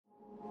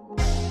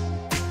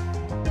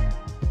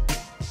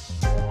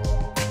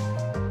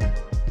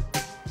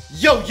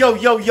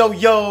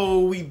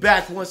Yo, we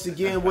back once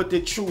again with the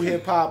True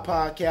Hip Hop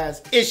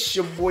Podcast. It's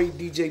your boy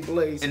DJ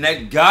Blaze. And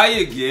that guy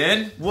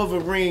again.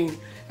 Wolverine.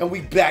 And we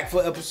back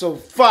for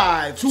episode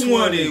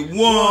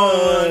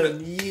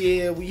 521.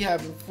 Yeah, we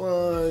having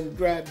fun.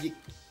 Grab your...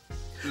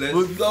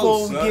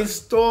 Before we get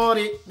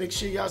started, make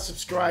sure y'all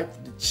subscribe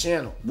to the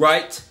channel.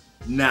 Right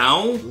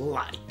now.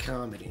 Like,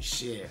 comment, and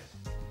share.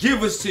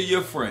 Give us to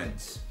your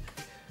friends.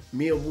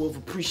 Me and Wolf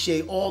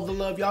appreciate all the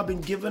love y'all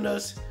been giving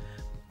us.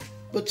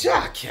 But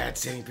y'all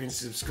cats ain't been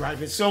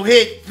subscribing, so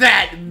hit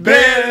that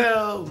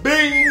bell,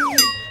 bing,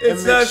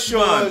 It's and make us,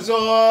 sure man. it's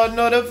all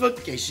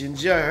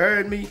notifications. You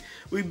heard me?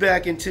 We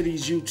back into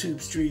these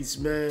YouTube streets,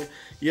 man.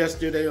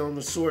 Yesterday on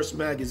the Source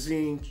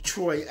magazine,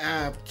 Troy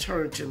Ave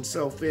turned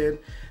himself in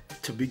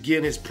to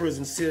begin his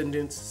prison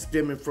sentence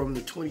stemming from the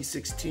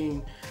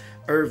 2016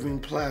 Irving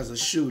Plaza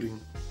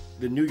shooting.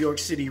 The New York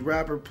City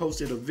rapper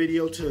posted a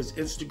video to his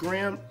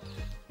Instagram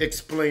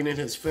explaining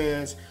his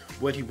fans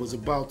what he was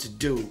about to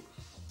do.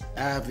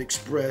 Ave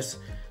expressed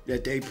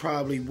that they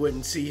probably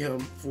wouldn't see him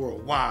for a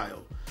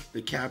while.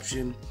 The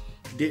caption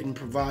didn't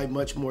provide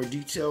much more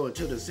detail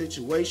into the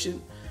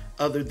situation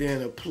other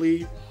than a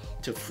plea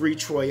to free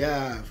Troy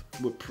Ave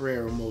with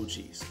prayer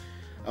emojis.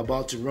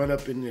 About to run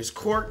up in this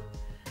court,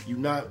 you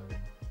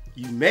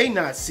may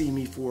not see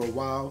me for a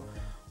while,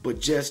 but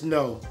just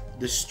know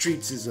the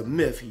streets is a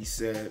myth, he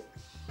said.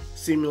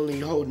 Seemingly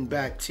holding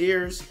back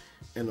tears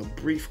in a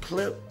brief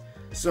clip,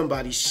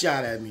 somebody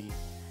shot at me.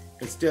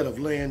 Instead of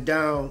laying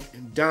down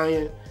and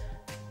dying,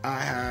 I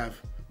have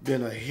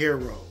been a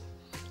hero.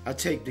 I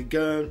take the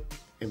gun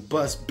and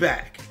bust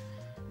back.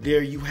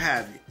 There you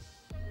have it.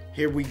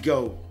 Here we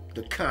go,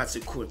 the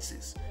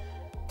consequences.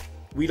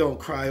 We don't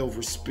cry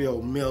over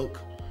spilled milk.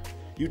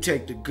 You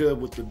take the good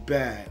with the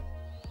bad.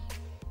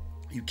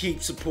 You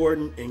keep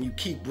supporting and you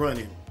keep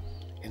running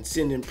and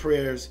sending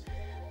prayers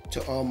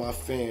to all my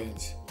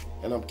fans.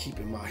 And I'm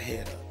keeping my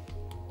head up.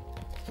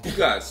 You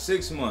got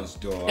 6 months,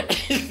 dog.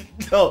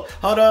 No,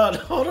 hold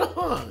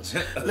on.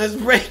 Let's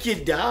break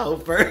it down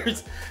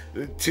first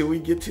till we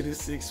get to the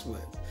 6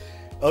 months.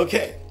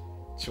 Okay,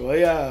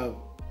 Troy Ave,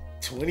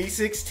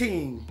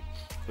 2016,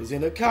 was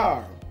in a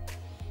car.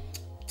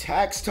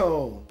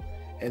 Taxtone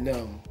and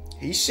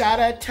he shot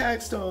at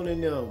Taxtone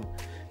and them.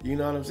 You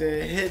know what I'm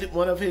saying? Hit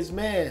one of his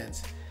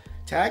mans.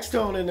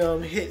 Taxtone and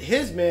them hit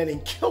his man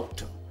and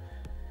killed him.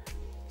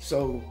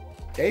 So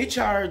they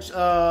charged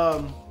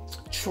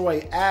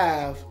Troy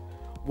Ave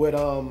with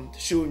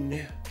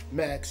shooting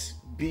Max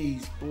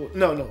B's boy.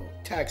 No,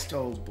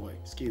 Taxtone's boy,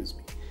 excuse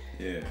me.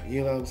 Yeah.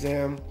 You know what I'm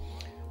saying?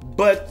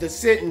 But the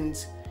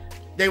sentence,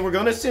 they were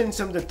gonna sentence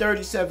him to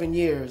 37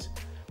 years,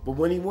 but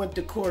when he went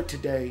to court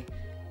today,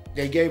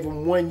 they gave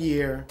him 1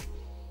 year,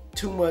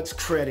 2 months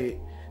credit,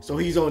 so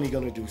he's only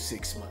gonna do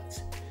 6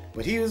 months.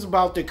 But he was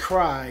about to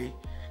cry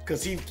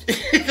because he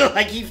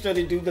like he's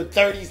gonna do the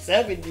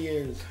 37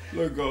 years.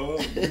 Look,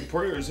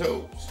 prayers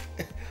helps.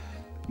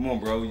 Come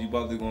on, bro. You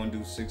about to go and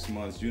do 6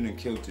 months. You done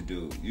killed the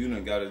dude. You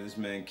done got this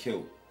man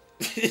killed.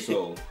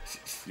 So,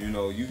 you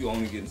know, you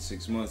only getting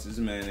 6 months. This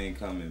man ain't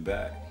coming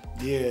back.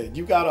 Yeah,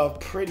 you got a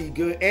pretty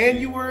good, and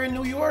you were in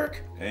New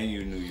York. And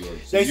you in New York.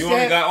 So you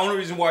only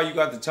reason why you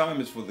got the time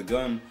is for the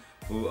gun,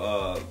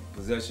 for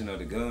possession of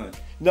the gun.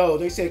 No,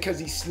 they said because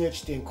he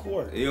snitched in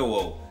court. Yeah,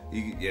 well,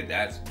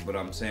 that's. But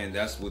I'm saying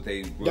that's what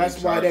they. Really That's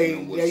why they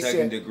second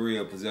said degree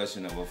of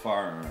possession of a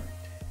firearm.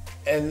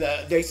 And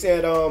they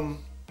said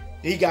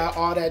he got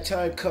all that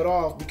time cut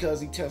off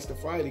because he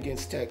testified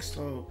against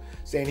Taxtone,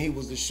 saying he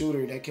was the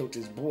shooter that killed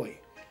his boy.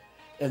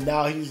 And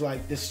now he's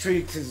like, the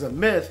streets is a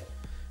myth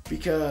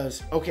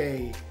because,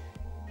 okay,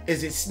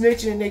 is it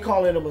snitching? They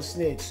calling him a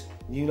snitch,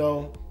 you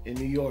know, in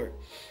New York.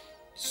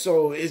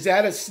 So is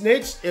that a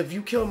snitch if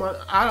you kill my...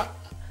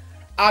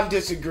 I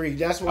disagree.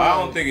 That's why I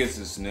don't think it's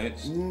a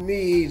snitch.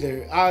 Me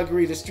either. I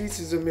agree. The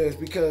streets is a myth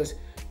because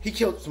he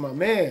killed my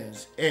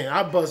mans and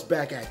I bust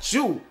back at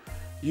you.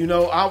 You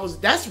know,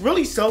 that's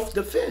really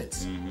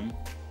self-defense. Mm-hmm.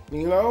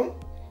 You know?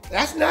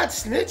 That's not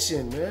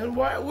snitching, man.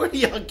 Where do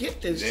y'all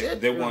get this shit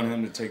They from? want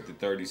him to take the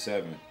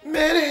 37.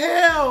 Man,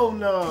 hell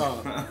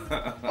no.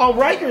 On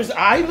Rikers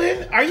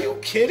Island? Are you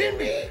kidding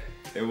me?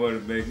 They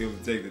want to make him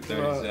take the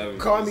 37.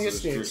 Call me a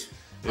snitch.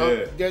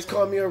 Yeah. Just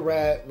call me a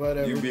rat,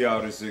 whatever. You be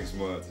out in 6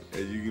 months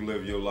and you can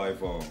live your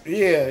life on.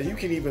 Yeah, you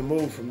can even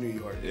move from New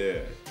York. Yeah.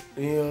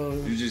 You know?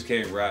 You just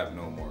can't rap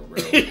no more, bro.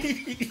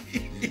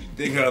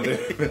 Think of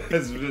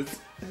it.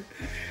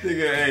 Think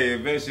of, hey,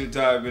 invest your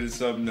time into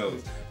something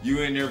else.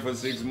 You in there for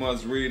 6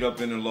 months, read up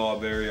in the law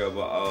area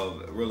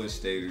of real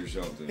estate or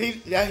something.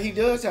 He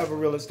does have a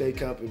real estate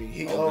company.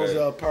 He owns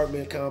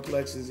apartment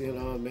complexes in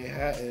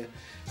Manhattan.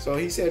 So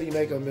he said he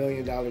make $1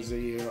 million a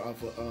year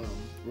off of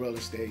real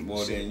estate.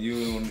 Well, then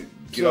you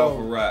don't get off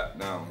a rap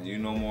now. You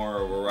no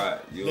more of a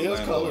rat. They was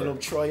calling him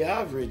Troy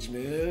Average,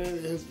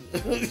 man.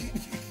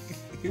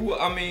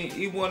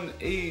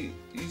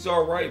 He's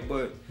all right,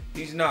 but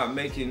he's not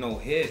making no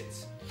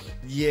hits.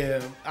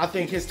 Yeah, I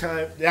think his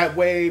time, that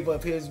wave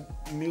of his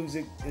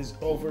music is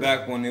over.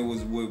 Back when it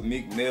was with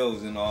Meek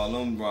Mills and all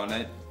them, bro,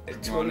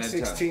 around that time.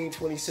 2016,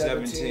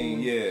 2017.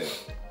 Yeah.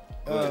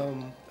 But,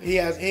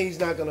 he's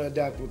not gonna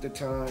adapt with the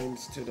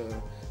times to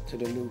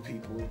the new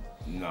people.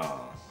 Nah.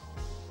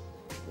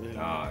 Yeah.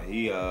 Nah,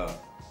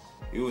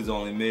 he was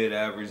only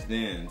mid-average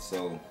then,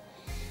 so.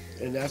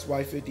 And that's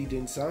why 50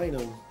 didn't sign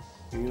him,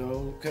 you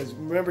know, because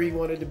remember he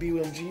wanted to be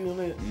with G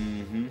Unit.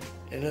 Mm-hmm.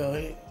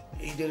 And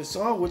he did a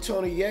song with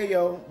Tony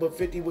Yayo, but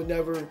 50 would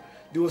never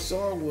do a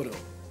song with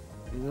him,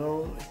 you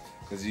know.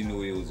 Because he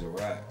knew he was a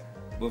rat.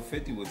 But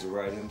 50 was a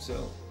rat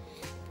himself.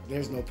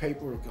 There's no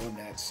paperwork on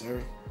that,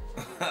 sir.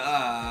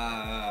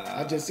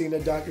 I just seen a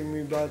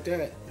documentary about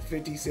that.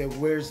 50 said,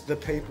 "Where's the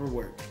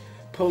paperwork?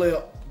 Pull it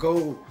up,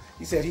 go."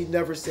 He said he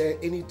never said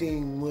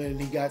anything when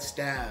he got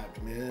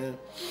stabbed, man.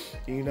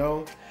 You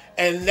know?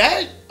 And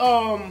that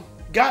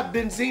got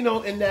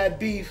Benzino in that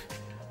beef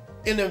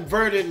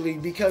inadvertently,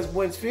 because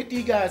when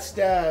 50 got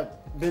stabbed,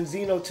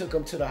 Benzino took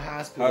him to the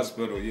hospital.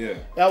 Hospital, yeah.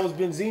 That was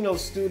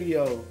Benzino's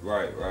studio.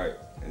 Right.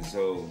 And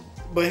so.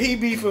 But he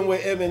beefing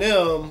with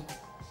Eminem.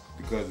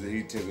 Because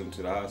he took him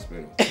to the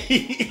hospital.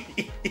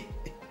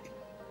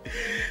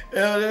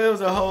 There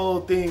was a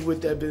whole thing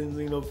with that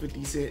Benzino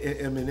 50 Cent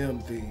and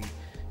Eminem thing,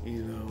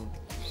 you know.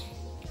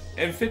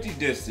 And 50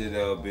 dissed it,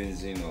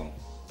 Benzino.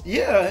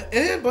 Yeah,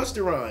 and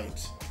Busta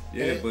Rhymes.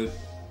 Yeah, but.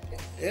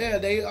 Yeah,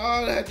 they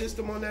all had dissed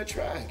him on that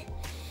track.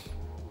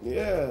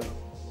 Yeah.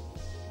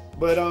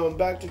 But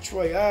back to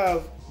Troy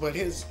Ave, but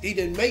he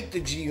didn't make the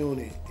G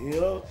Unit, you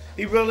know?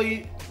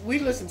 We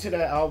listened to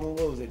that album,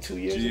 what was it, 2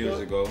 years ago? 2 years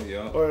ago,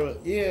 yeah. Or,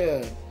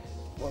 yeah.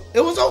 Well,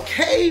 it was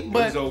okay,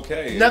 but it was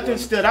okay. Nothing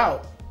stood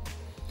out.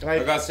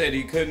 Like I said,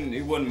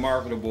 he wasn't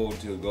marketable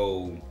to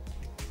go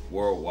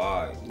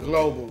worldwide.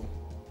 Global.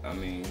 I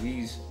mean,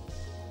 he's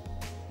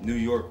New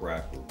York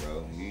rapper,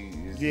 bro.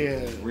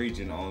 His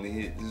region only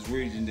hit. His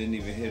region didn't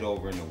even hit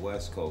over in the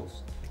West Coast.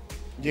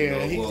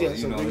 Yeah, he's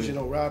just a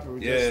regional rapper.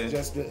 rapper. Yeah.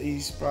 Just the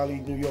East, probably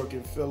New York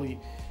and Philly.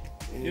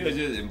 Yeah,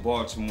 just in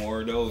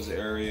Baltimore, those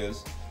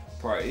areas.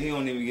 Probably he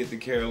don't even get the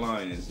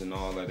Carolinas and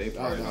all that. They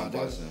probably not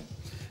busting.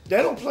 They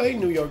don't play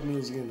New York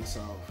music in the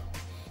South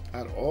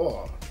at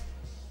all.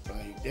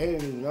 Like, they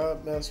do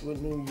not mess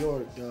with New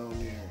York down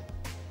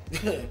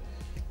there.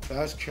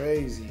 That's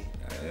crazy.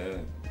 Yeah,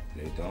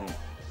 they don't.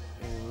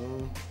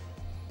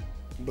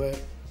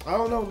 But I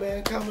don't know,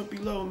 man. Comment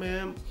below,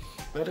 man.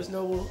 Let us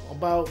know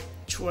about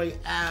Troy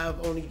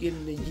Ave only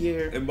getting a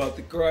year. I'm about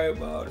to cry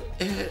about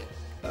it.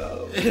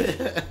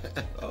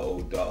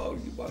 Oh,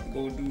 dog, you about to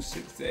go do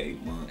 6 to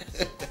 8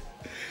 months.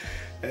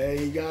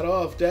 Hey, you got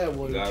off that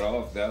one.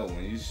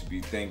 You should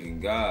be thanking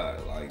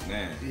God. Like,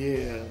 man.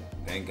 Yeah.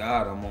 Thank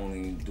God I'm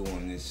only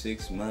doing this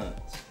 6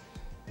 months.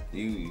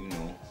 You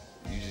know,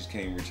 you just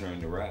can't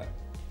return to rap.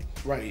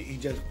 Right. He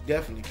just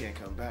definitely can't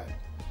come back.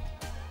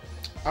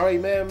 All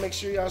right, man. Make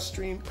sure y'all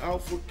stream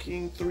Alpha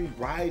King 3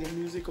 Riding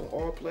Music on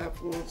all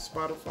platforms: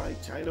 Spotify,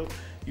 Tidal,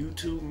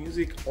 YouTube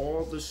Music,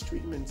 all the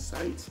streaming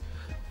sites.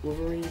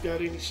 Wolverine, you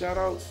got any shout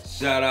outs?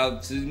 Shout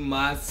out to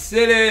my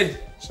city.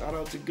 Shout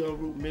out to Gun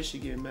Root,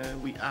 Michigan,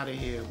 man. We out of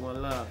here.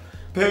 One love.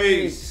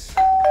 Peace.